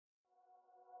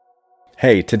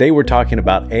Hey, today we're talking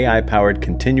about AI-powered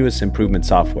continuous improvement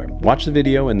software. Watch the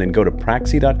video and then go to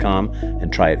praxi.com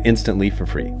and try it instantly for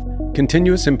free.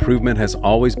 Continuous improvement has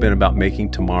always been about making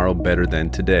tomorrow better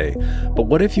than today. But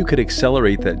what if you could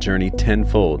accelerate that journey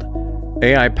tenfold?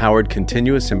 AI-powered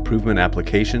continuous improvement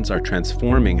applications are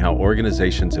transforming how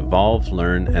organizations evolve,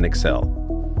 learn, and excel.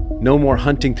 No more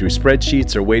hunting through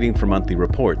spreadsheets or waiting for monthly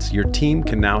reports. Your team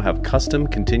can now have custom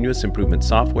continuous improvement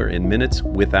software in minutes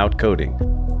without coding.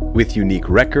 With unique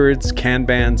records,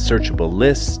 Kanban, searchable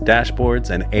lists, dashboards,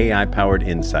 and AI-powered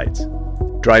insights,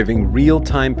 driving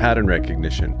real-time pattern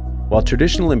recognition. While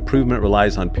traditional improvement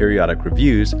relies on periodic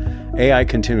reviews, AI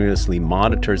continuously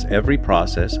monitors every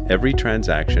process, every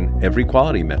transaction, every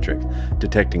quality metric,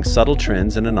 detecting subtle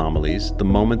trends and anomalies the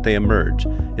moment they emerge.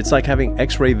 It's like having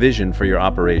X-ray vision for your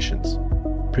operations.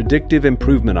 Predictive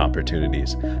improvement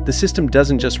opportunities. The system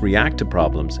doesn't just react to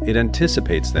problems, it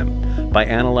anticipates them. By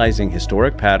analyzing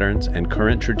historic patterns and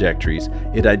current trajectories,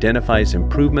 it identifies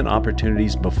improvement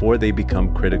opportunities before they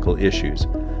become critical issues.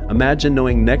 Imagine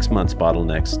knowing next month's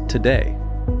bottlenecks today.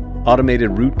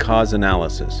 Automated root cause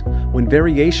analysis. When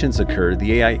variations occur,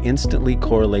 the AI instantly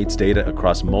correlates data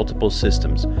across multiple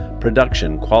systems: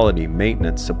 production, quality,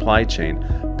 maintenance, supply chain,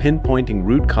 pinpointing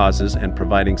root causes and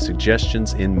providing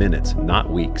suggestions in minutes,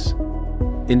 not weeks.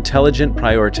 Intelligent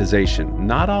prioritization.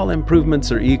 Not all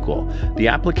improvements are equal. The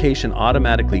application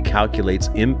automatically calculates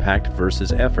impact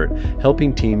versus effort,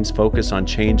 helping teams focus on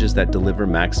changes that deliver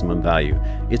maximum value.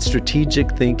 It's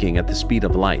strategic thinking at the speed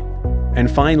of light. And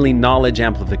finally, knowledge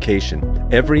amplification.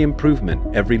 Every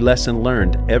improvement, every lesson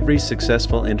learned, every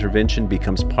successful intervention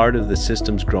becomes part of the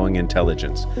system's growing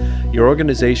intelligence. Your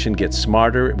organization gets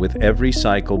smarter with every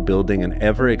cycle, building an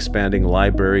ever-expanding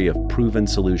library of proven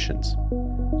solutions.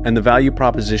 And the value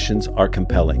propositions are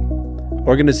compelling.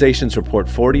 Organizations report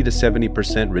 40 to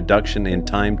 70% reduction in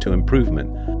time to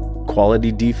improvement,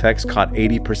 quality defects caught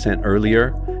 80%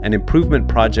 earlier, and improvement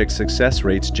project success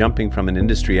rates jumping from an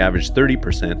industry average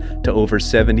 30% to over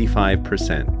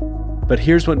 75%. But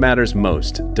here's what matters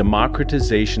most: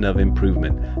 democratization of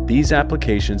improvement. These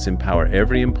applications empower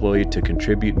every employee to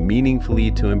contribute meaningfully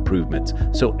to improvements,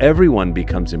 so everyone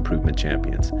becomes improvement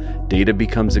champions. Data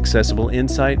becomes accessible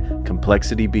insight,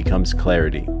 complexity becomes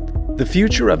clarity. The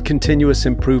future of continuous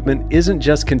improvement isn't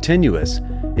just continuous,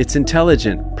 it's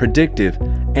intelligent, predictive,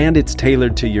 and it's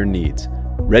tailored to your needs.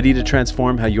 Ready to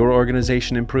transform how your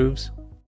organization improves?